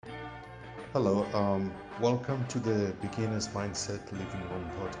Hello, welcome to the Beginner's Mindset Living Room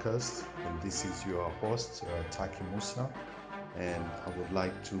podcast. And this is your host, Taki Musa. And I would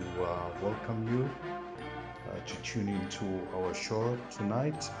like to welcome you to tune into our show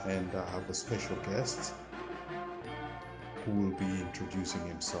tonight. And I have a special guest who will be introducing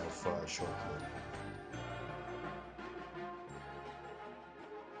himself shortly.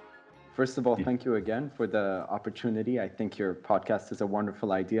 First of all, thank you again for the opportunity. I think your podcast is a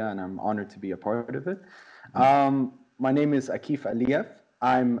wonderful idea, and I'm honored to be a part of it. My name is Akif Aliyev.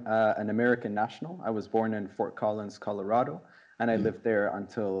 I'm an American national. I was born in Fort Collins, Colorado, and I Yeah, lived there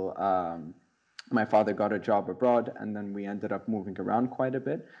until my father got a job abroad, and then we ended up moving around quite a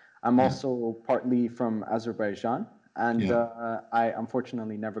bit. I'm yeah, also partly from Azerbaijan, and yeah, I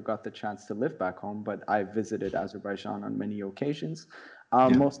unfortunately never got the chance to live back home, but I visited Azerbaijan on many occasions. yeah,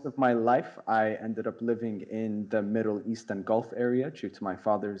 Most of my life, I ended up living in the Middle East and Gulf area due to my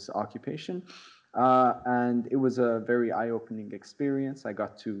father's occupation. And it was a very eye-opening experience. I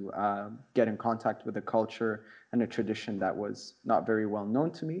got to get in contact with a culture and a tradition that was not very well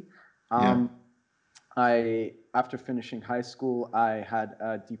known to me. yeah. Um, after finishing high school, I had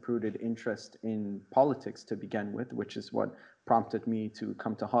a deep-rooted interest in politics to begin with, which is what prompted me to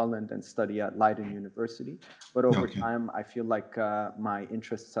come to Holland and study at Leiden University. But over Okay. time, I feel like my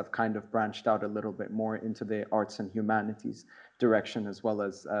interests have kind of branched out a little bit more into the arts and humanities direction, as well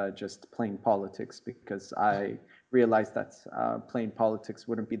as just plain politics, because I realized that plain politics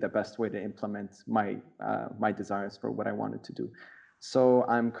wouldn't be the best way to implement my desires for what I wanted to do. So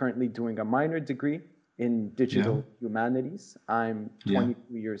I'm currently doing a minor degree in Yeah, digital humanities. I'm yeah.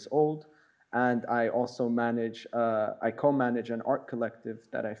 22 years old, and I co-manage an art collective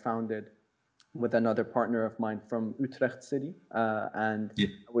that I founded with another partner of mine from Utrecht City, and Yeah.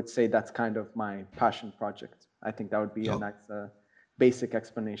 I would say that's kind of my passion project. I think that would be a Oh, nice basic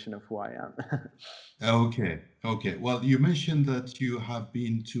explanation of who I am. okay. Okay. Well, you mentioned that you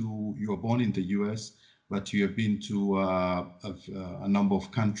were born in the US, but you have been to a number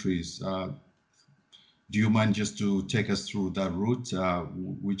of countries. Do you mind just to take us through that route,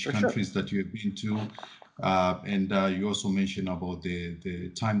 which For sure. countries that you have been to? And you also mentioned about the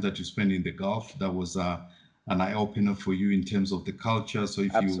time that you spent in the Gulf. That was an eye opener for you in terms of the culture. So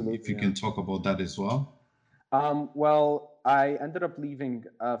if Absolutely, you yeah. can talk about that as well. Well, I ended up leaving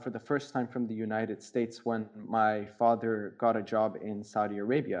for the first time from the United States when my father got a job in Saudi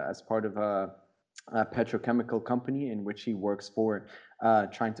Arabia as part of a petrochemical company in which he works for,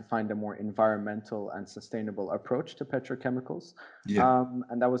 trying to find a more environmental and sustainable approach to petrochemicals. Yeah.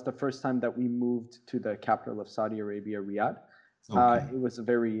 And that was the first time that we moved to the capital of Saudi Arabia, Riyadh. Okay. It was a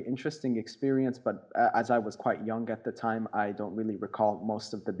very interesting experience, but as I was quite young at the time, I don't really recall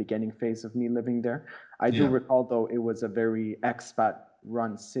most of the beginning phase of me living there. I do Yeah. recall, though, it was a very expat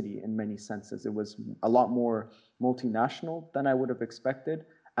run city in many senses. It was a lot more multinational than I would have expected.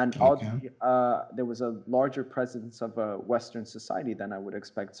 And Okay. oddly, there was a larger presence of a Western society than I would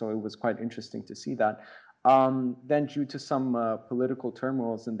expect. So it was quite interesting to see that. Then, due to some political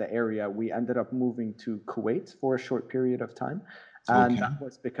turmoils in the area, we ended up moving to Kuwait for a short period of time. And Okay. that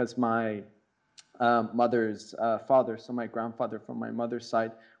was because my mother's father, so my grandfather from my mother's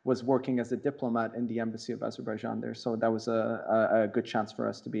side, was working as a diplomat in the embassy of Azerbaijan there. So that was a good chance for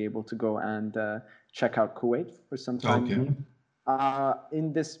us to be able to go and check out Kuwait for some time. Okay.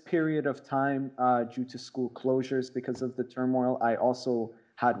 In this period of time, due to school closures because of the turmoil, I also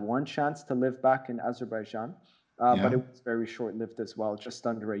had one chance to live back in Azerbaijan, but Yeah. it was very short lived as well, just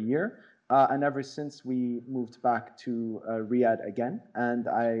under a year. And ever since we moved back to Riyadh again, and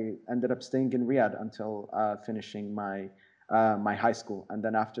I ended up staying in Riyadh until finishing my high school, and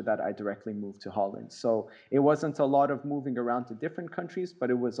then after that, I directly moved to Holland. So it wasn't a lot of moving around to different countries, but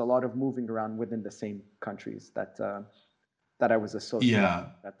it was a lot of moving around within the same countries that I was associated Yeah.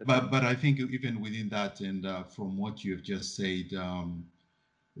 with at the time. But I think even within that, and from what you've just said,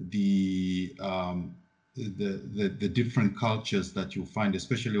 the um, the different cultures that you find,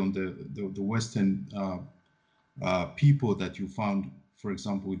 especially on the Western people that you found, for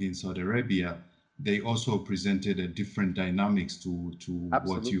example, within Saudi Arabia, they also presented a different dynamics to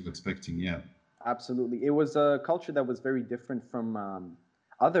what you're Absolutely. expecting. Yeah. Absolutely. It was a culture that was very different from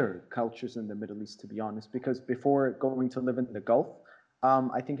other cultures in the Middle East, to be honest, because before going to live in the Gulf,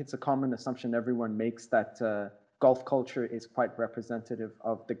 I think it's a common assumption everyone makes that Gulf culture is quite representative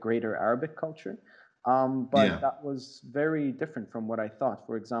of the greater Arabic culture. But Yeah. that was very different from what I thought.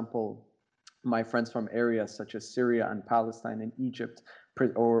 For example, my friends from areas such as Syria and Palestine and Egypt,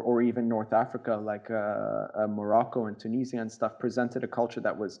 or even North Africa, like Morocco and Tunisia and stuff, presented a culture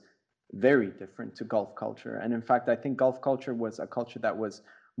that was very different to Gulf culture. And in fact, I think Gulf culture was a culture that was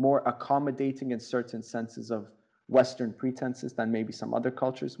more accommodating in certain senses of Western pretenses than maybe some other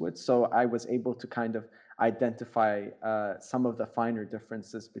cultures would. So I was able to kind of identify some of the finer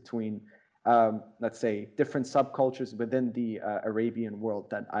differences between, let's say, different subcultures within the Arabian world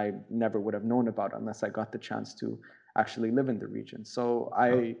that I never would have known about unless I got the chance to actually live in the region. So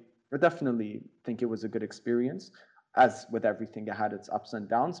I definitely think it was a good experience. As with everything, it had its ups and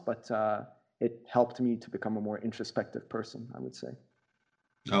downs, but it helped me to become a more introspective person, I would say.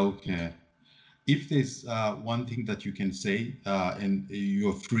 Okay. If there's one thing that you can say, and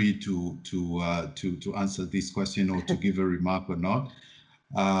you're free to answer this question or to give a remark or not,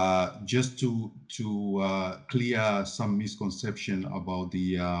 just to clear some misconception about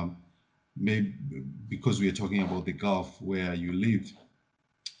the maybe because we are talking about the Gulf where you live.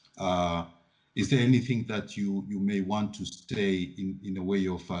 Uh, is there anything that you may want to say in a way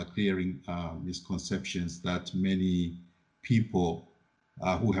of clearing misconceptions that many people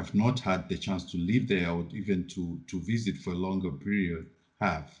who have not had the chance to live there or even to visit for a longer period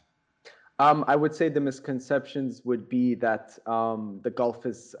have? I would say the misconceptions would be that the Gulf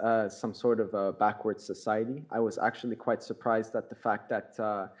is some sort of a backward society. I was actually quite surprised at the fact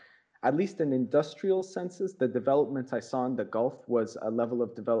that, at least in industrial senses, the development I saw in the Gulf was a level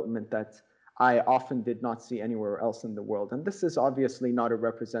of development that I often did not see anywhere else in the world. And this is obviously not a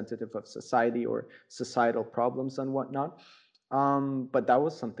representative of society or societal problems and whatnot. But that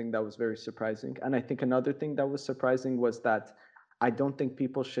was something that was very surprising. And I think another thing that was surprising was that I don't think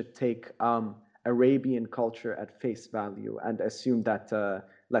people should take Arabian culture at face value and assume that,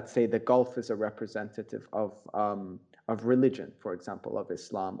 let's say, the Gulf is a representative of religion, for example, of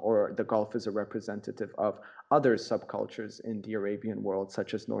Islam, or the Gulf is a representative of other subcultures in the Arabian world,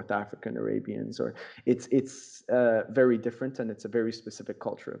 such as North African Arabians, or it's very different and it's a very specific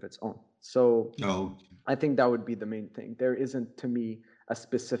culture of its own. So Oh, I think that would be the main thing. There isn't, to me, a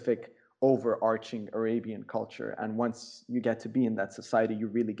specific overarching Arabian culture, and once you get to be in that society, you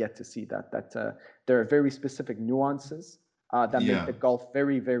really get to see that there are very specific nuances that make yeah, the Gulf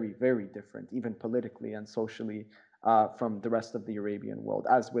very, very, very different, even politically and socially, from the rest of the Arabian world.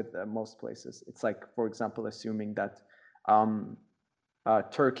 As with most places, it's like, for example, assuming that. Um,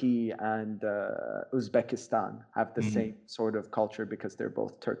 Turkey and Uzbekistan have the mm, same sort of culture because they're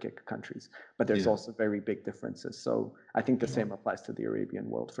both Turkic countries, but there's yeah. also very big differences. So I think the Oh, same applies to the Arabian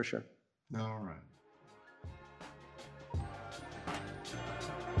world for sure. all right.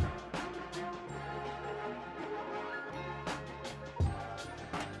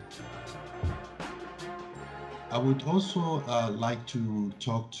 I would also like to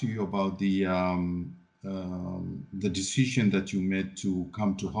talk to you about the decision that you made to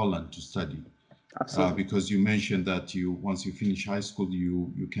come to Holland to study, Absolutely. because you mentioned that you once you finish high school,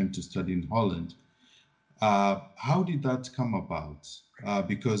 you came to study in Holland. How did that come about?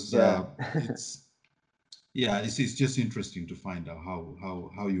 Because Yeah. it's yeah, it's just interesting to find out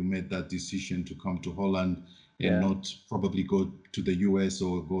how you made that decision to come to Holland and Yeah. not probably go to the US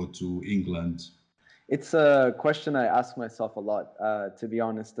or go to England. It's a question I ask myself a lot, to be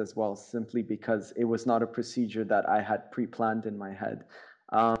honest, as well, simply because it was not a procedure that I had pre-planned in my head.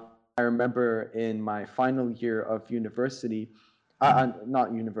 Um, I remember in my final year of university,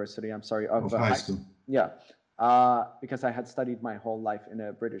 not university, I'm sorry, of Of high high school. school. Yeah, because I had studied my whole life in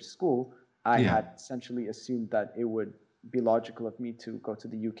a British school, I Yeah. had essentially assumed that it would be logical of me to go to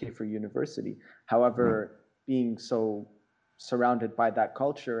the UK for university. However, being so surrounded by that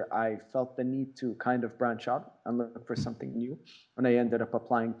culture, I felt the need to kind of branch out and look for something new. And I ended up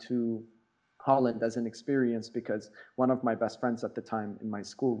applying to Holland as an experience because one of my best friends at the time in my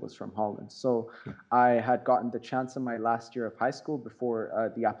school was from Holland. So I had gotten the chance in my last year of high school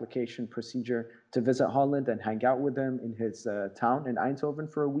before the application procedure to visit Holland and hang out with him in his town in Eindhoven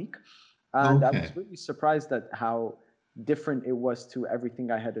for a week. And I Okay. was really surprised at how different it was to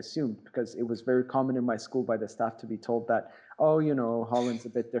everything I had assumed because it was very common in my school by the staff to be told that, oh, Holland's a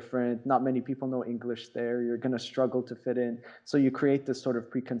bit different. Not many people know English there. You're going to struggle to fit in. So you create this sort of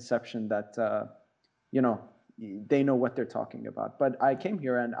preconception that, you know, they know what they're talking about. But I came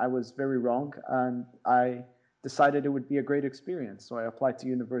here and I was very wrong. And I decided it would be a great experience. So I applied to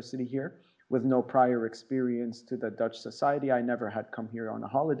university here with no prior experience to the Dutch society. I never had come here on a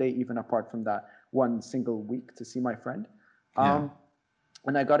holiday, even apart from that one single week to see my friend. Yeah. Um,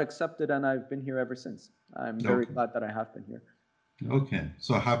 and I got accepted, and I've been here ever since. I'm very Okay. glad that I have been here. Okay.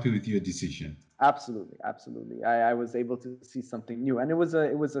 So happy with your decision. Absolutely, absolutely. I was able to see something new, and it was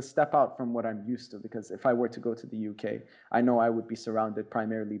a step out from what I'm used to. Because if I were to go to the UK, I know I would be surrounded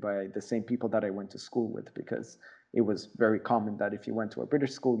primarily by the same people that I went to school with. Because it was very common that if you went to a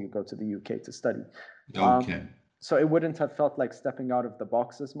British school, you go to the UK to study. Um, Okay. so it wouldn't have felt like stepping out of the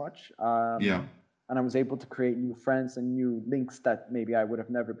box as much. Yeah. And I was able to create new friends and new links that maybe I would have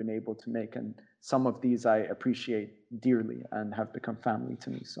never been able to make. And some of these I appreciate dearly and have become family to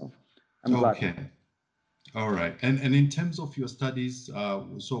me. So I'm glad. Okay. All right. And in terms of your studies,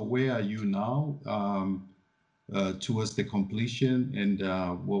 so where are you now towards the completion, and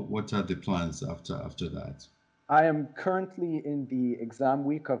what are the plans after that? I am currently in the exam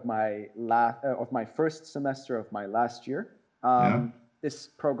week of my first semester of my last year. Yeah. This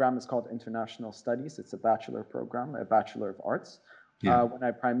program is called International Studies. It's a bachelor program, a Bachelor of Arts. Yeah. When I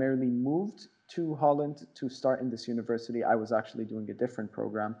primarily moved to Holland to start in this university, I was actually doing a different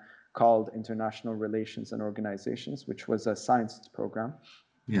program called International Relations and Organizations, which was a science program.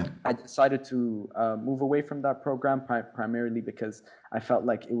 Yeah. I decided to move away from that program primarily because I felt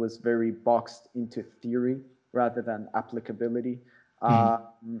like it was very boxed into theory rather than applicability.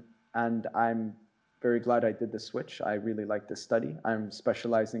 And I'm very glad I did the switch. I really like this study. I'm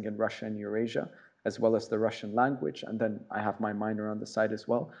specializing in Russia and Eurasia, as well as the Russian language. And then I have my minor on the side as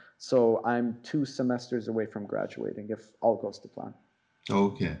well. So I'm 2 semesters away from graduating, if all goes to plan.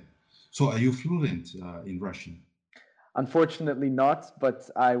 Okay. So are you fluent in Russian? Unfortunately not, but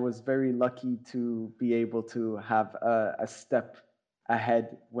I was very lucky to be able to have a step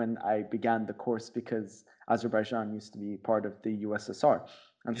ahead when I began the course because Azerbaijan used to be part of the USSR.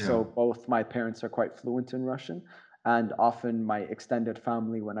 And Yeah. so both my parents are quite fluent in Russian, and often my extended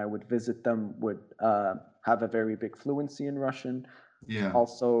family, when I would visit them, would have a very big fluency in Russian. Yeah.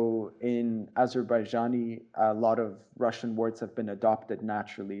 Also, in Azerbaijani, a lot of Russian words have been adopted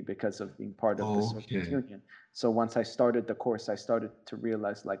naturally because of being part of the Soviet Okay. Union. So once I started the course, I started to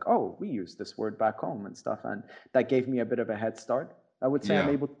realize like, oh, we use this word back home and stuff. And that gave me a bit of a head start. I would say I'm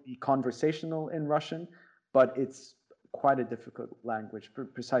Yeah. able to be conversational in Russian, but it's quite a difficult language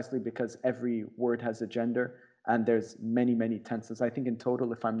precisely because every word has a gender and there's many, many tenses. I think in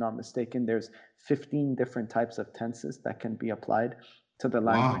total, if I'm not mistaken, there's 15 different types of tenses that can be applied to the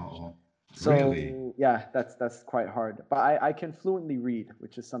language. Wow. Really? So yeah, that's quite hard. But I can fluently read,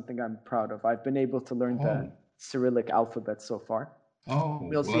 which is something I'm proud of. I've been able to learn the Oh. Cyrillic alphabet so far. Oh,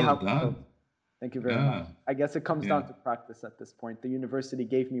 We'll see well how it goes. done. Thank you very much. Yeah. I guess it comes Yeah. down to practice at this point. The university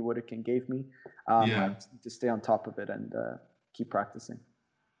gave me what it can give me. I Yeah. just need to stay on top of it and keep practicing.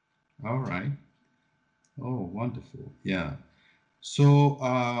 All right. Oh, wonderful. Yeah. So,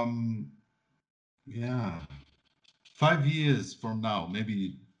 yeah, 5 years from now,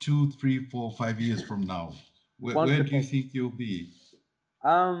 maybe 2, 3, 4, 5 years from now, where do you Wonderful. think you'll be?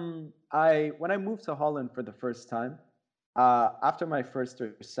 When I moved to Holland for the first time, after my first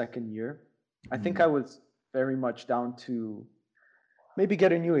or second year, I think I was very much down to maybe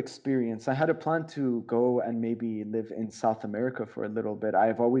get a new experience. I had a plan to go and maybe live in South America for a little bit. I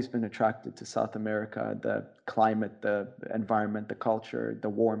have always been attracted to South America, the climate, the environment, the culture, the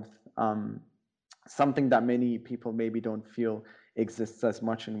warmth. Something that many people maybe don't feel exists as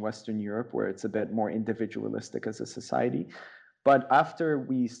much in Western Europe, where it's a bit more individualistic as a society. But after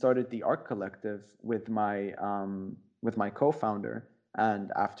we started the art collective with my co-founder,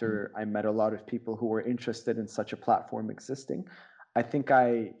 and after I met a lot of people who were interested in such a platform existing, I think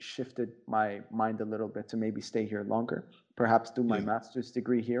I shifted my mind a little bit to maybe stay here longer, perhaps do my Yeah. master's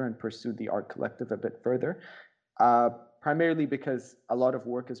degree here and pursue the art collective a bit further. Uh, Primarily because a lot of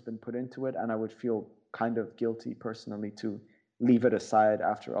work has been put into it, and I would feel kind of guilty personally to leave it aside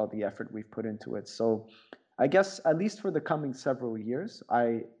after all the effort we've put into it. So I guess at least for the coming several years,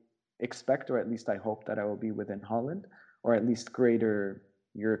 I expect, or at least I hope, that I will be within Holland or at least greater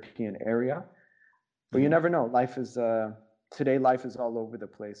European area. But you Yeah. never know. Today life is all over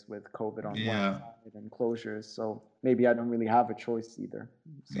the place with COVID on one Yeah. side and closures. So maybe I don't really have a choice either.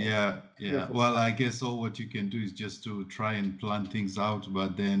 So Yeah. here Yeah. for the Well, time. I guess all what you can do is just to try and plan things out,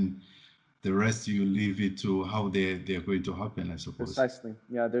 but then the rest you leave it to how they're going to happen, I suppose. Precisely.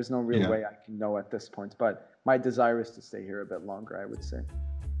 Yeah, there's no real Yeah. way I can know at this point, but my desire is to stay here a bit longer, I would say.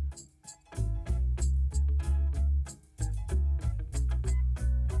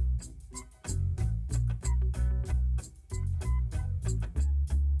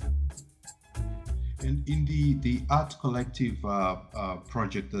 And in the art collective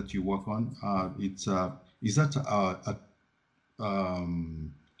project that you work on, it's is that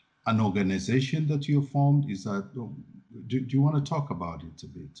an organization that you formed? Is that do you want to talk about it a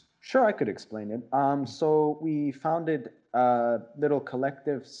bit? Sure, I could explain it. So we founded a little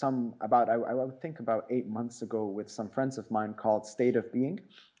collective I would think about 8 months ago with some friends of mine called State of Being.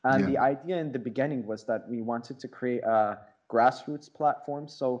 And Yeah. the idea in the beginning was that we wanted to create a grassroots platform.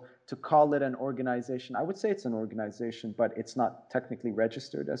 So to call it an organization, I would say it's an organization, but it's not technically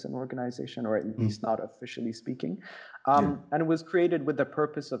registered as an organization, or at least not officially speaking. And it was created with the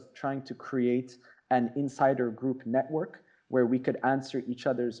purpose of trying to create an insider group network where we could answer each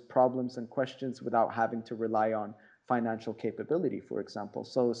other's problems and questions without having to rely on financial capability, for example.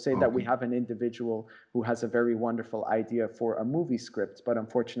 So say that we have an individual who has a very wonderful idea for a movie script, but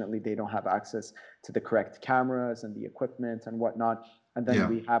unfortunately they don't have access to the correct cameras and the equipment and whatnot. And then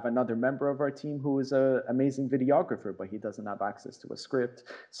we have another member of our team who is an amazing videographer, but he doesn't have access to a script.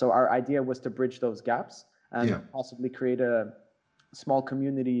 So our idea was to bridge those gaps and possibly create a small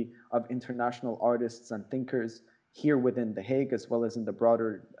community of international artists and thinkers here within The Hague, as well as in the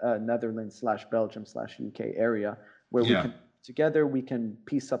broader Netherlands/Belgium/UK area, where we can together we can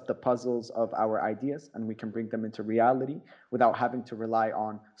piece up the puzzles of our ideas and we can bring them into reality without having to rely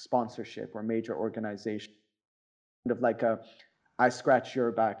on sponsorship or major organization, kind of like a I scratch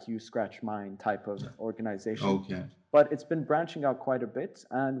your back, you scratch mine type of organization. But it's been branching out quite a bit,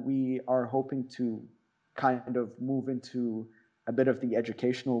 and we are hoping to kind of move into a bit of the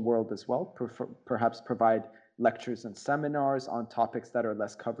educational world as well, perhaps provide lectures and seminars on topics that are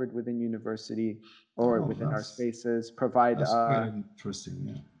less covered within university or within our spaces, provide that's quite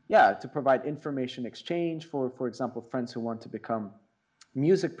interesting, to provide information exchange for example, friends who want to become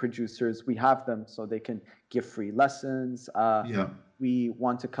music producers. We have them so they can give free lessons. We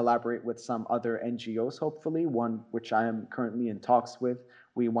want to collaborate with some other NGOs, hopefully, one which I am currently in talks with.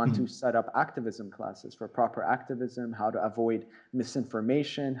 We want to set up activism classes for proper activism, how to avoid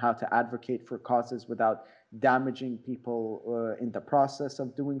misinformation, how to advocate for causes without damaging people in the process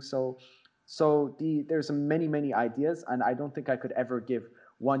of doing so. So there's many, many ideas, and I don't think I could ever give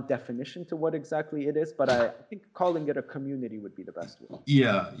one definition to what exactly it is, but I think calling it a community would be the best way.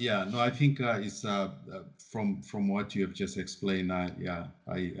 No, I think it's from what you have just explained. I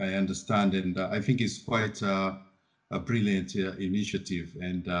understand, and I think it's quite a brilliant initiative,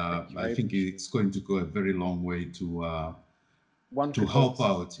 and I think it's going to go a very long way to help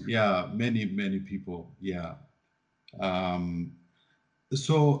out. Many people.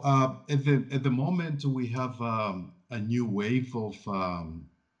 So at the moment we have a new wave of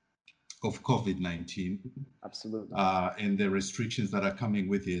COVID-19. Absolutely. And the restrictions that are coming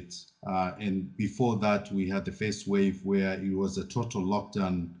with it. And before that, we had the first wave where it was a total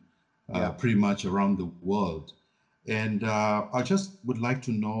lockdown pretty much around the world. And I just would like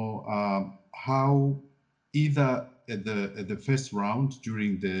to know how either at the first round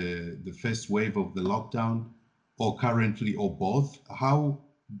during the first wave of the lockdown, or currently, or both, how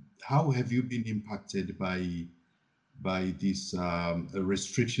have you been impacted by these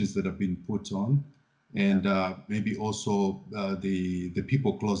restrictions that have been put on, and maybe also the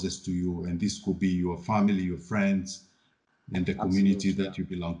people closest to you, and this could be your family, your friends, and the community that you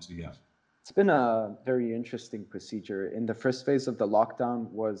belong to. It's been a very interesting procedure. In the first phase of the lockdown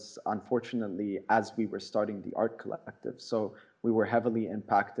was unfortunately as we were starting the art collective. So we were heavily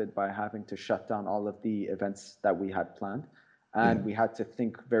impacted by having to shut down all of the events that we had planned. And we had to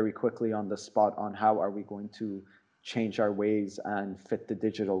think very quickly on the spot on how are we going to change our ways and fit the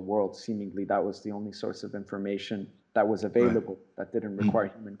digital world. Seemingly that was the only source of information that was available that didn't require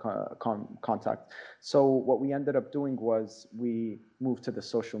human contact. So what we ended up doing was we moved to the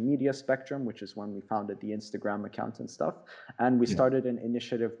social media spectrum, which is when we founded the Instagram account and stuff. And we started an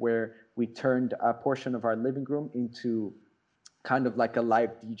initiative where we turned a portion of our living room into kind of like a live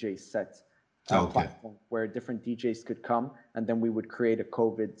DJ set platform where different DJs could come, and then we would create a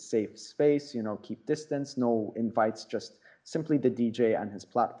COVID safe space, keep distance, no invites, just simply the DJ and his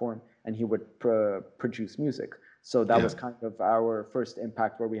platform, and he would produce music. So that was kind of our first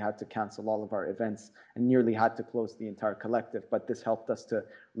impact, where we had to cancel all of our events and nearly had to close the entire collective. But this helped us to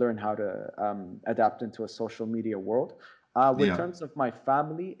learn how to adapt into a social media world. With terms of my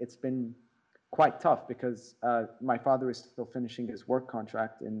family, it's been quite tough because my father is still finishing his work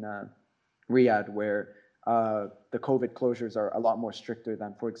contract in Riyadh, where the COVID closures are a lot more stricter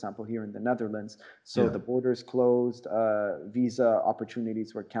than, for example, here in the Netherlands. So the borders closed, visa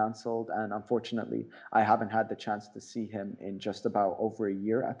opportunities were canceled, and unfortunately, I haven't had the chance to see him in just about over a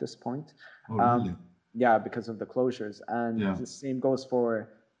year at this point. Really? Because of the closures. And the same goes for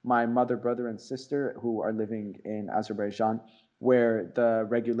my mother, brother, and sister who are living in Azerbaijan, where the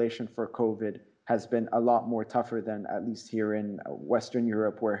regulation for COVID has been a lot more tougher than at least here in Western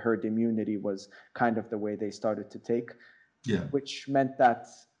Europe, where herd immunity was kind of the way they started to take, which meant that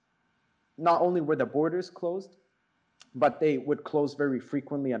not only were the borders closed, but they would close very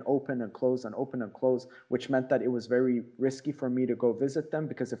frequently and open and close and open and close, which meant that it was very risky for me to go visit them,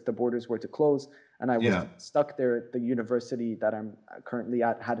 because if the borders were to close and I was Yeah. stuck there, the university that I'm currently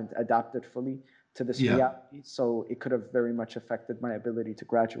at hadn't adapted fully to this Yeah. reality. So it could have very much affected my ability to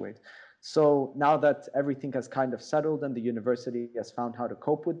graduate. So now that everything has kind of settled and the university has found how to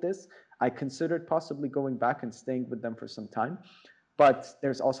cope with this, I considered possibly going back and staying with them for some time. But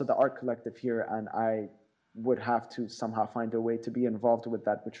there's also the art collective here, and I would have to somehow find a way to be involved with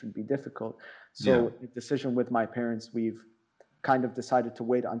that, which would be difficult. So Yeah. the decision with my parents, we've kind of decided to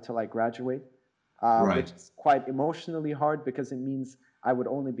wait until I graduate, Right. which is quite emotionally hard, because it means I would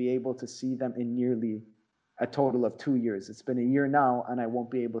only be able to see them in nearly a total of 2 years. It's been a year now, and I won't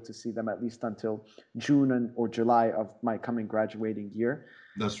be able to see them at least until June or July of my coming graduating year.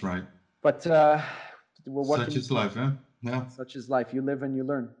 That's right. But well, what Such can you is do? life, huh? Yeah. Such is life. You live and you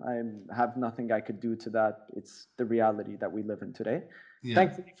learn. I have nothing I could do to that. It's the reality that we live in today. Yeah.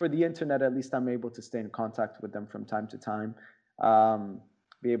 Thankfully for the internet, at least I'm able to stay in contact with them from time to time,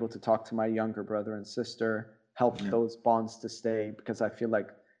 be able to talk to my younger brother and sister, help Yeah. those bonds to stay, because I feel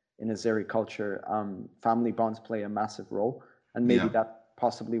like in Azeri culture, family bonds play a massive role. And maybe Yeah. that's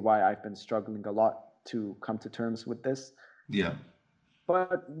possibly why I've been struggling a lot to come to terms with this. Yeah.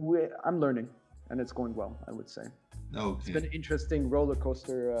 But I'm learning, and it's going well, I would say. It's been Okay. an interesting roller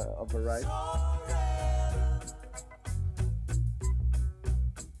coaster of a ride.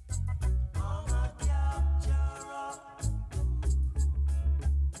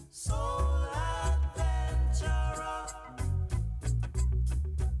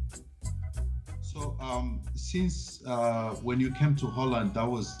 So, since when you came to Holland, that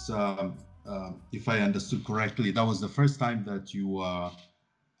was, if I understood correctly, that was the first time that you were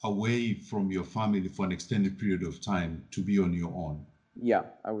away from your family for an extended period of time to be on your own. Yeah,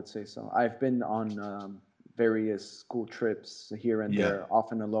 I would say so. I've been on various school trips here and Yeah. there,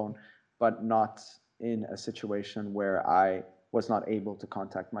 often alone, but not in a situation where I was not able to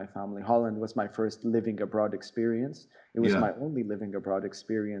contact my family. Holland was my first living abroad experience. It was Yeah. my only living abroad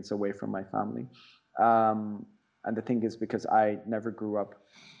experience away from my family. Um, and the thing is, because I never grew up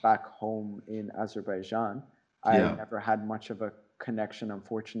back home in Azerbaijan, I Yeah. never had much of a connection,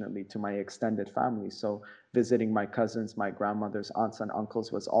 unfortunately, to my extended family. So visiting my cousins, my grandmothers, aunts, and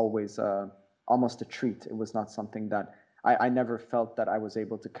uncles was always almost a treat. It was not something that I never felt that I was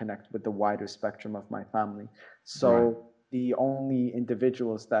able to connect with the wider spectrum of my family. So Right. the only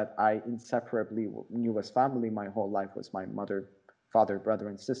individuals that I inseparably knew as family my whole life was my mother, father, brother,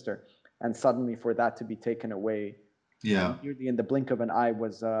 and sister. And suddenly for that to be taken away Yeah. nearly in the blink of an eye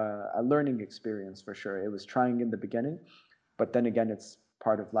was a learning experience for sure. It was trying in the beginning, but then again, it's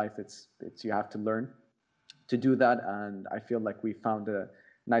part of life. It's you have to learn to do that, and I feel like we found a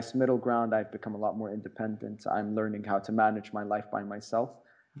nice middle ground. I've become a lot more independent. I'm learning how to manage my life by myself.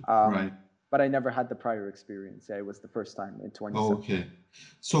 Right. But I never had the prior experience. Yeah, it was the first time in 2017. Okay.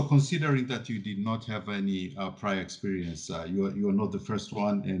 So considering that you did not have any prior experience, you are not the first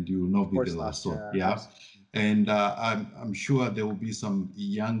one, and you will not Of be the course not. last one. Yeah, Yeah. absolutely. And I'm sure there will be some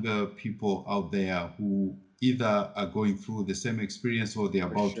younger people out there who either are going through the same experience or they're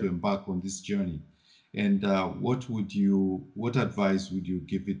For about to sure. embark on this journey. And what advice would you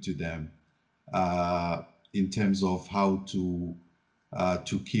give it to them in terms of how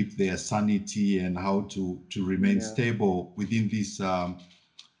to keep their sanity and how to remain Yeah. stable within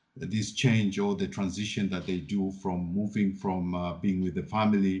this change or the transition that they do from moving from being with the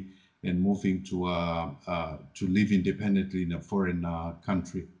family and moving to live independently in a foreign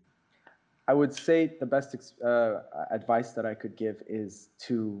country? I would say the best advice that I could give is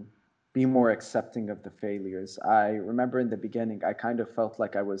to be more accepting of the failures. I remember in the beginning, I kind of felt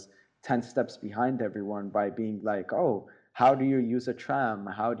like I was 10 steps behind everyone by being like, oh, how do you use a tram?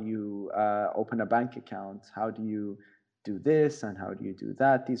 How do you open a bank account? How do you do this? And how do you do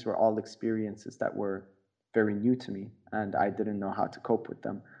that? These were all experiences that were very new to me, and I didn't know how to cope with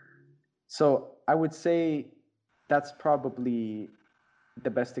them. So I would say that's probably the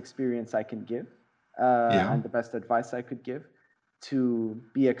best experience I can give, Yeah, and the best advice I could give, to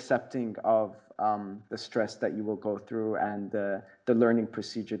be accepting of the stress that you will go through and the learning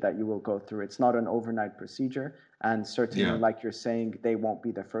procedure that you will go through. It's not an overnight procedure, and certainly, yeah, like you're saying, they won't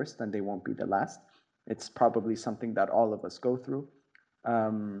be the first and they won't be the last. It's probably something that all of us go through.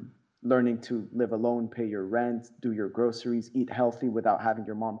 Um, Learning to live alone, pay your rent, do your groceries, eat healthy without having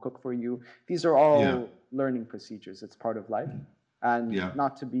your mom cook for you. These are yeah, all learning procedures. It's part of life, and yeah,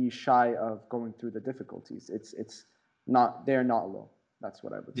 not to be shy of going through the difficulties. It's not, they're not low. That's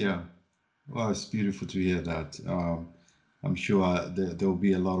what I would say. yeah. Well, it's beautiful to hear that. I'm sure there will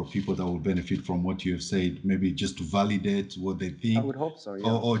be a lot of people that will benefit from what you have said, maybe just to validate what they I think, would hope so,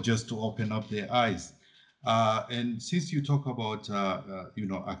 yeah. or just to open up their eyes. And since you talk about,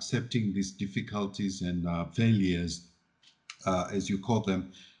 accepting these difficulties and failures, as you call them,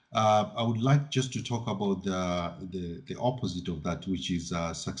 I would like just to talk about the opposite of that, which is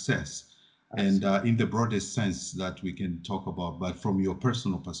success. And Absolutely. in the broadest sense that we can talk about, but from your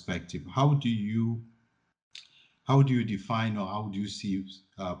personal perspective, how do you define, or how do you see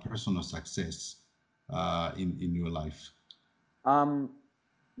personal success in your life? Um,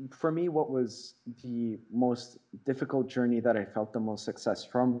 for me, what was the most difficult journey that I felt the most success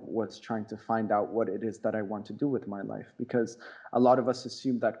from was trying to find out what it is that I want to do with my life. Because a lot of us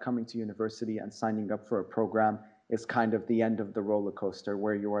assume that coming to university and signing up for a program is kind of the end of the roller coaster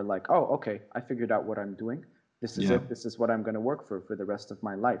where you are like, oh, okay, I figured out what I'm doing. This is Yeah, it. This is what I'm going to work for the rest of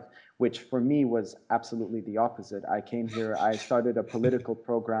my life, which for me was absolutely the opposite. I came here, I started a political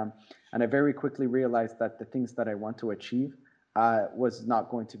program, and I very quickly realized that the things that I want to achieve was not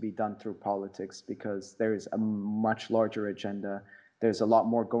going to be done through politics because there is a much larger agenda. There's a lot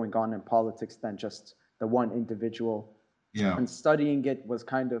more going on in politics than just the one individual. yeah, And studying it was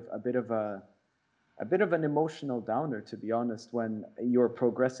kind of a bit of an emotional downer, to be honest, when you're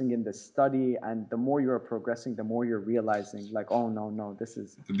progressing in this study, and the more you're progressing, the more you're realizing, like, oh no, no, this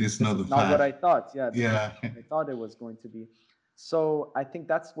is this is this not is the not what path. I thought. Yeah, this is Yeah, not what I thought it was going to be. So I think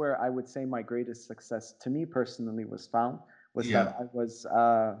that's where I would say my greatest success to me personally was that yeah, I was,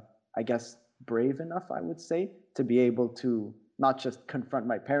 I guess, brave enough, I would say, to be able to not just confront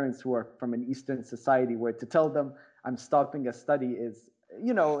my parents who are from an Eastern society, where to tell them I'm stopping a study is,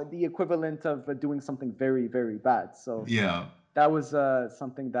 the equivalent of doing something very, very bad. So yeah, that was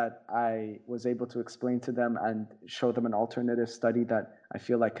something that I was able to explain to them and show them an alternative study that I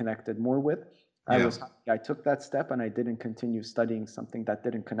feel I connected more with. I yeah. was happy I took that step and I didn't continue studying something that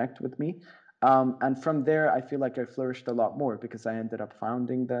didn't connect with me. And from there, I feel like I flourished a lot more because I ended up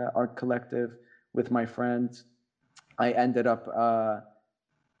founding the art collective with my friends. I ended up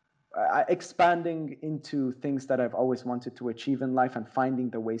expanding into things that I've always wanted to achieve in life and finding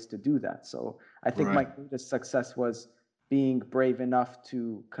the ways to do that. So I think my Right. greatest success was being brave enough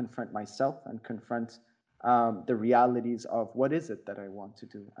to confront myself and confront the realities of what is it that I want to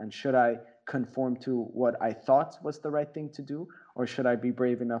do, and should I conform to what I thought was the right thing to do, or should I be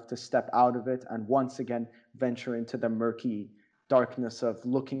brave enough to step out of it and once again venture into the murky darkness of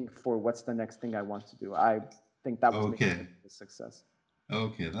looking for what's the next thing I want to do. I think that was maybe the Okay. biggest success.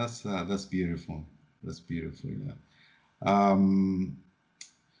 Okay. That's beautiful. That's beautiful. Yeah. Um,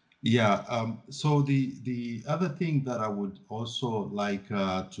 yeah. So the other thing that I would also like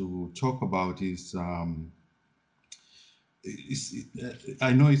to talk about is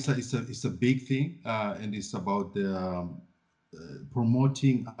I know it's a big thing, and it's about the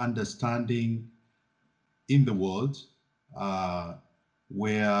promoting understanding in the world, uh,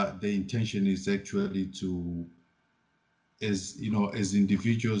 where the intention is actually to, as you know, as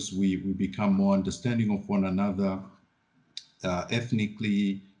individuals, we become more understanding of one another,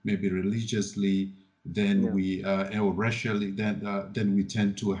 ethnically, maybe religiously, then Yeah, we or racially, then we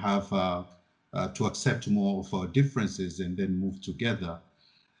tend to have to accept more of our differences and then move together.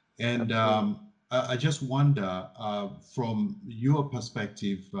 And absolutely. I just wonder, from your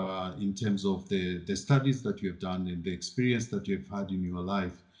perspective, in terms of the studies that you have done and the experience that you've had in your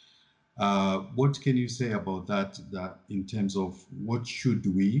life, what can you say about that? That in terms of what should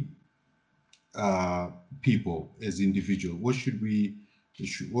we, uh, people as individuals, what should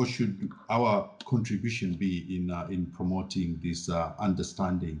our contribution be in promoting this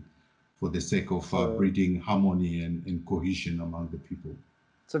understanding for the sake of So breeding harmony and cohesion among the people?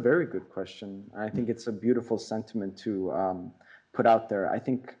 it's a very good question. I think it's a beautiful sentiment to put out there. I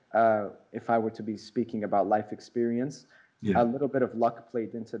think if I were to be speaking about life experience, Yeah, a little bit of luck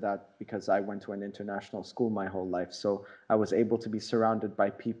played into that because I went to an international school my whole life. So I was able to be surrounded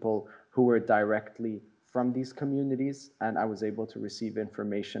by people who were directly from these communities, and I was able to receive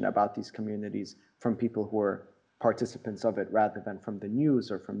information about these communities from people who were participants of it rather than from the news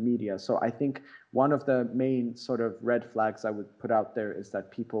or from media. So I think one of the main sort of red flags I would put out there is that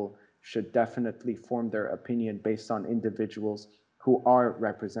people should definitely form their opinion based on individuals who are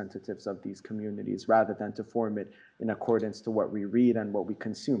representatives of these communities rather than to form it in accordance to what we read and what we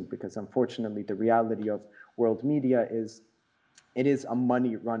consume. Because unfortunately, the reality of world media is it is a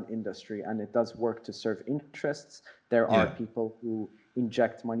money run industry and it does work to serve interests. There are yeah. people who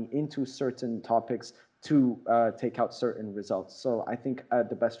inject money into certain topics to take out certain results. So I think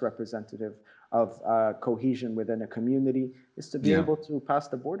the best representative of cohesion within a community is to be Yeah, able to pass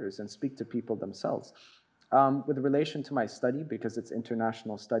the borders and speak to people themselves. With relation to my study, because it's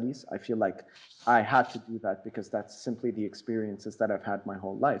international studies, I feel like I had to do that because that's simply the experiences that I've had my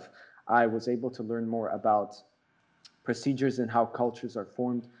whole life. I was able to learn more about procedures and how cultures are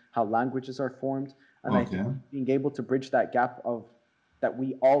formed, how languages are formed. And I think Okay. being able to bridge that gap of that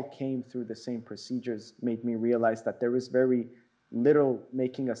we all came through the same procedures made me realize that there is very little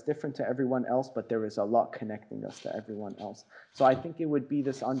making us different to everyone else, but there is a lot connecting us to everyone else. So I think it would be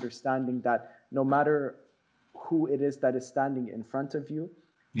this understanding that no matter who it is that is standing in front of you,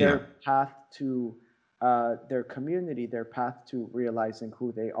 Yeah. their path to their community, their path to realizing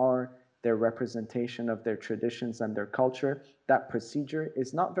who they are, their representation of their traditions and their culture, that procedure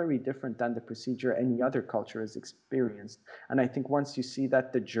is not very different than the procedure any other culture has experienced. And I think once you see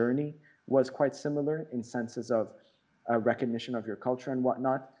that the journey was quite similar in senses of recognition of your culture and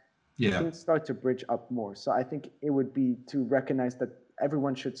whatnot, Yeah. things start to bridge up more. So I think it would be to recognize that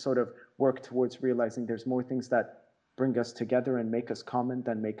everyone should sort of work towards realizing there's more things that bring us together and make us common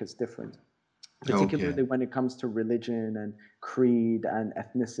than make us different, particularly Okay. when it comes to religion and creed and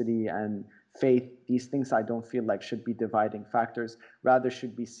ethnicity and faith. These things I don't feel like should be dividing factors, rather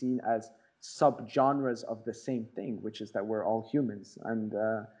should be seen as subgenres of the same thing, which is that we're all humans. And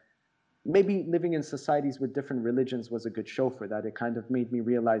maybe living in societies with different religions was a good show for that. It kind of made me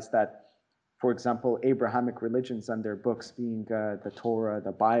realize that, for example, Abrahamic religions and their books, being the Torah,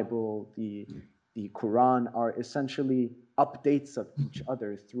 the Bible, the Quran, are essentially updates of each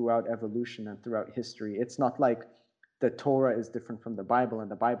other throughout evolution and throughout history. It's not like the Torah is different from the Bible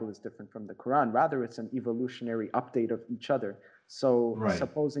and the Bible is different from the Quran. Rather, it's an evolutionary update of each other. So, Right.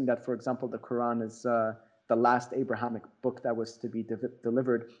 supposing that, for example, the Quran is the last Abrahamic book that was to be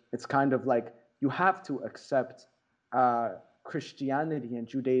delivered, it's kind of like you have to accept Christianity and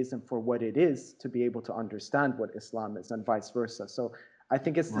Judaism for what it is to be able to understand what Islam is, and vice versa. So I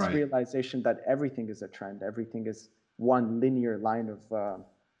think it's this Right. realization that everything is a trend, everything is one linear line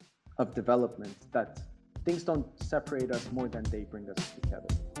of development, that things don't separate us more than they bring us together.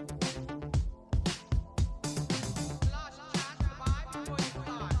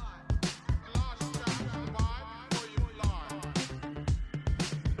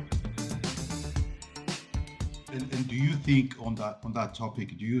 And do you think on that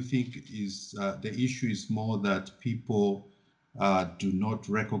topic, do you think is the issue is more that people do not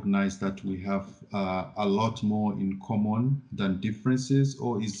recognize that we have a lot more in common than differences,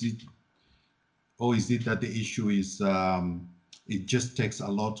 or is it that the issue is it just takes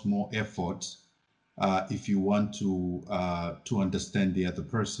a lot more effort if you want to understand the other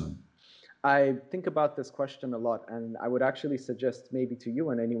person? I think about this question a lot, and I would actually suggest maybe to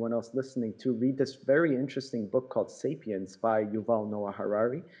you and anyone else listening to read this very interesting book called Sapiens by Yuval Noah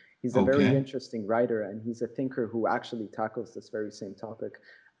Harari. He's a very Okay. interesting writer, and he's a thinker who actually tackles this very same topic.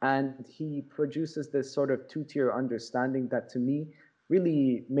 And he produces this sort of two-tier understanding that to me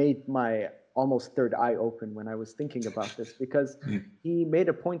really made my almost third eye open when I was thinking about this, because Yeah. he made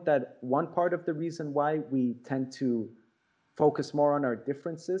a point that one part of the reason why we tend to focus more on our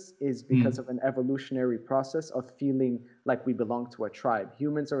differences is because of an evolutionary process of feeling like we belong to a tribe.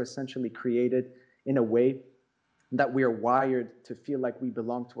 Humans are essentially created in a way that we are wired to feel like we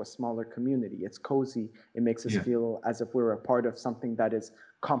belong to a smaller community. It's cozy. It makes us Yeah. feel as if we're a part of something that is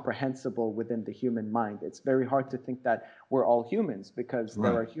comprehensible within the human mind. It's very hard to think that we're all humans, because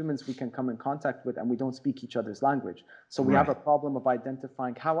there Right. are humans we can come in contact with and we don't speak each other's language. So we have a Right. problem of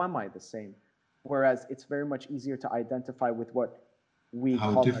identifying, how am I the same? Whereas it's very much easier to identify with what we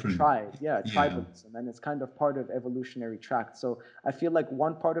How call a different? tribe. Yeah, Yeah. tribalism. And it's kind of part of evolutionary tract. So I feel like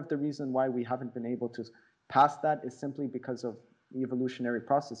one part of the reason why we haven't been able to pass that is simply because of evolutionary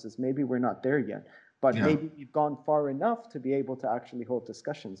processes. Maybe we're not there yet, but Yeah. maybe we've gone far enough to be able to actually hold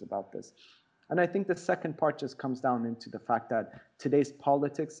discussions about this. And I think the second part just comes down into the fact that today's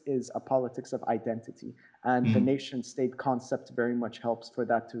politics is a politics of identity, and the nation state concept very much helps for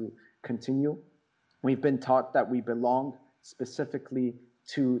that to continue. We've been taught that we belong specifically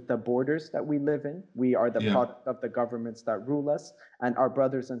to the borders that we live in. We are the Yeah. product of the governments that rule us, and our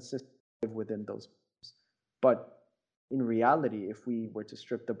brothers and sisters live within those borders. But in reality, if we were to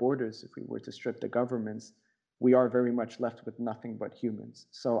strip the borders, if we were to strip the governments, we are very much left with nothing but humans.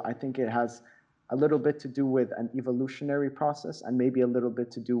 So I think it has a little bit to do with an evolutionary process, and maybe a little bit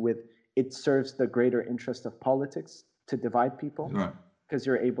to do with it serves the greater interest of politics to divide people, Right. because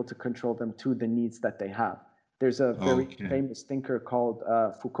you're able to control them to the needs that they have. There's a very Okay. famous thinker called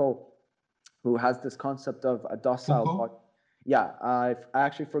Foucault, who has this concept of a docile body. Foucault? Yeah, I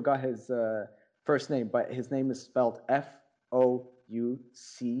actually forgot his first name, but his name is spelled Foucalt,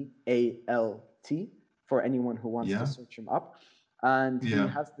 for anyone who wants to Yeah. search him up. And he Yeah.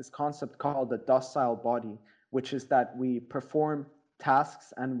 has this concept called the docile body, which is that we perform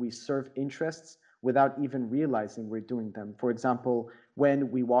tasks and we serve interests without even realizing we're doing them. For example, when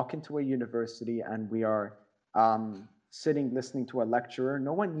we walk into a university and we are sitting listening to a lecturer,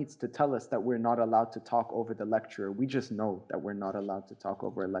 no one needs to tell us that we're not allowed to talk over the lecturer. We just know that we're not allowed to talk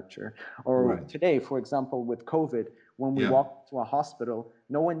over a lecturer. Or Right. today, for example, with COVID, when we Yeah. walk to a hospital,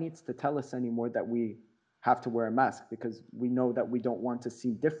 no one needs to tell us anymore that we have to wear a mask because we know that we don't want to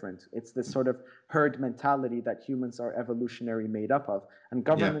seem different. It's this sort of herd mentality that humans are evolutionary made up of. And Yeah.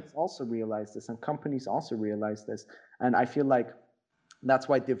 governments also realize this, and companies also realize this. And I feel like that's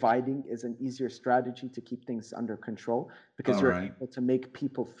why dividing is an easier strategy to keep things under control, because All you're right. able to make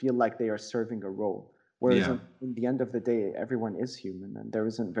people feel like they are serving a role. Whereas Yeah. in the end of the day, everyone is human and there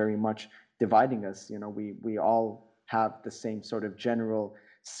isn't very much dividing us. You know, we all have the same sort of general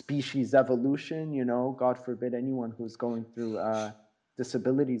species evolution. You know, God forbid anyone who's going through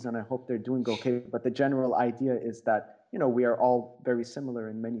disabilities, and I hope they're doing okay. But the general idea is that, you know, we are all very similar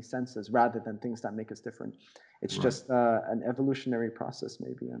in many senses rather than things that make us different. It's Right. just an evolutionary process,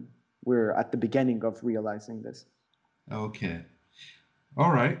 maybe, and we're at the beginning of realizing this. Okay.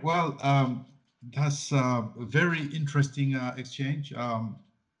 All right. Well, that's a very interesting exchange.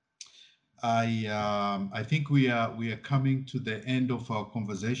 I think we are coming to the end of our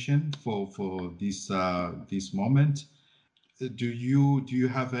conversation for this moment. Do you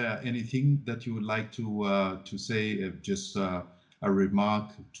have anything that you would like to say? Just a remark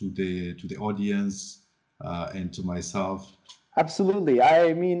to the audience and to myself. Absolutely.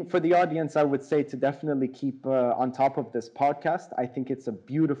 I mean, for the audience, I would say to definitely keep on top of this podcast. I think it's a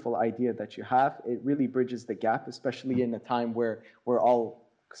beautiful idea that you have. It really bridges the gap, especially in a time where we're all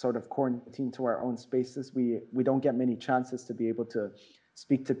sort of quarantined to our own spaces. We don't get many chances to be able to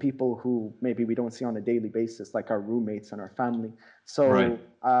speak to people who maybe we don't see on a daily basis, like our roommates and our family. Right. So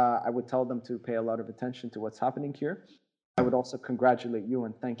I would tell them to pay a lot of attention to what's happening here. I would also congratulate you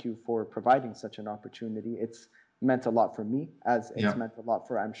and thank you for providing such an opportunity. It's meant a lot for me, as it's Yeah. meant a lot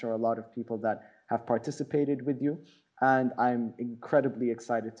for, I'm sure, a lot of people that have participated with you. And I'm incredibly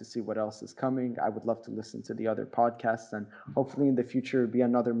excited to see what else is coming. I would love to listen to the other podcasts and hopefully in the future be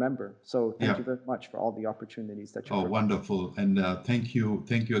another member. So thank Yeah. you very much for all the opportunities that you Oh, provide. wonderful. And thank you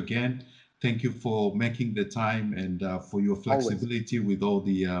again. Thank you for making the time and for your Always, flexibility with all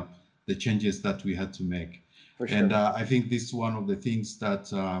the changes that we had to make. for And sure. I think this is one of the things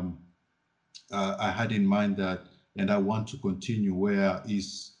that I had in mind that, and I want to continue, where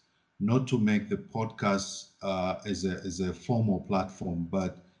is not to make the podcast as a formal platform,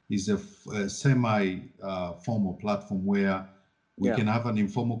 but is a semi formal platform where we Yeah, can have an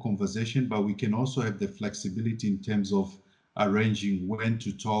informal conversation, but we can also have the flexibility in terms of arranging when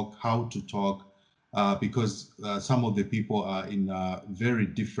to talk, how to talk, because some of the people are in very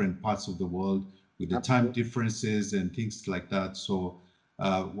different parts of the world with the time absolutely. differences and things like that. So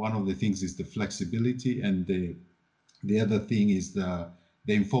one of the things is the flexibility, and the other thing is the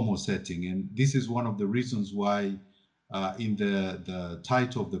informal setting. And this is one of the reasons why in the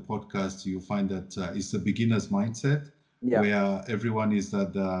title of the podcast, you find that it's a beginner's mindset, Yeah. where everyone is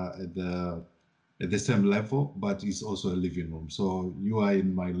at the same level, but it's also a living room. So you are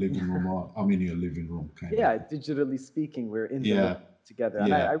in my living room, or I'm in your living room, kind of. Yeah, digitally speaking, we're in the living Yeah, room together,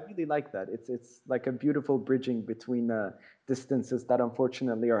 and I yeah, really like that. It's like a beautiful bridging between distances that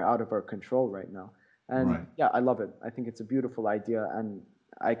unfortunately are out of our control right now. And right. yeah, I love it. I think it's a beautiful idea, and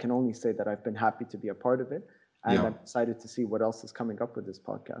I can only say that I've been happy to be a part of it, and Yeah. I'm excited to see what else is coming up with this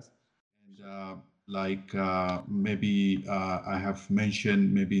podcast. And like maybe I have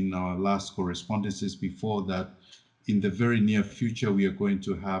mentioned maybe in our last correspondences before that in the very near future we are going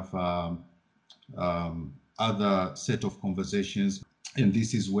to have other set of conversations, and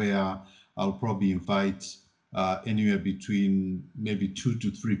this is where I'll probably invite anywhere between maybe 2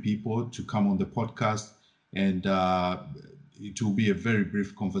 to 3 people to come on the podcast, and it will be a very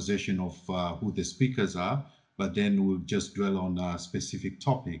brief conversation of who the speakers are, but then we'll just dwell on specific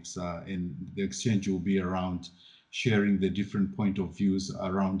topics, and the exchange will be around sharing the different point of views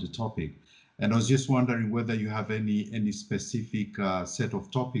around the topic. And I was just wondering whether you have any specific set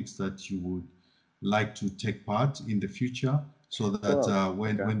of topics that you would like to take part in the future, so that Well,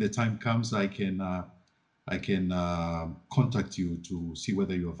 when okay. the time comes, I can contact you to see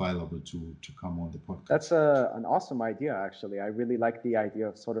whether you're available to come on the That's podcast. an awesome idea, actually. I really like the idea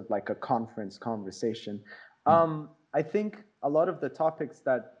of sort of like a conference conversation. Mm. I think a lot of the topics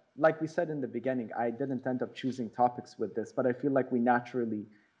that, like we said in the beginning, I didn't end up choosing topics with this, but I feel like we naturally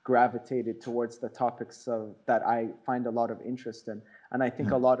gravitated towards the topics that I find a lot of interest in. And I think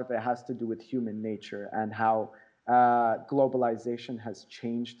Yeah, a lot of it has to do with human nature and how globalization has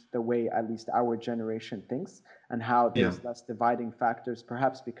changed the way at least our generation thinks, and how Yeah. there's less dividing factors,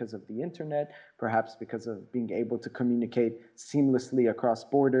 perhaps because of the internet, perhaps because of being able to communicate seamlessly across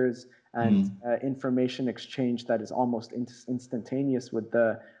borders, and information exchange that is almost instantaneous with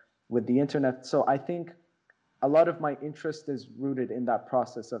the internet. So I think a lot of my interest is rooted in that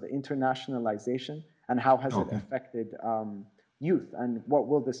process of internationalization, and how has it Okay. affected youth, and what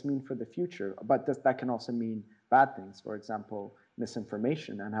will this mean for the future. But that can also mean bad things, for example,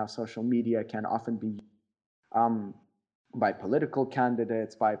 misinformation, and how social media can often be um, by political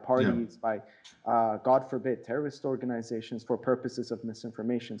candidates, by Yeah. parties, by, God forbid, terrorist organizations for purposes of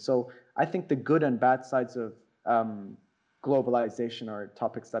misinformation. So I think the good and bad sides of globalization are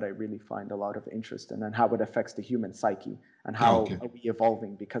topics that I really find a lot of interest in, and how it affects the human psyche, and how Okay. are we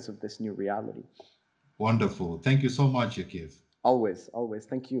evolving because of this new reality. Wonderful. Thank you so much, Akif. Always, always.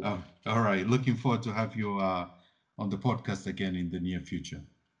 Thank you. All right. Looking forward to have you on the podcast again in the near future.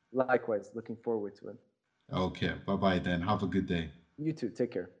 Likewise, looking forward to it. Okay. Bye bye then. Have a good day. You too.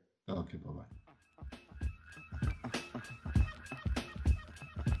 Take care. Okay. Bye bye.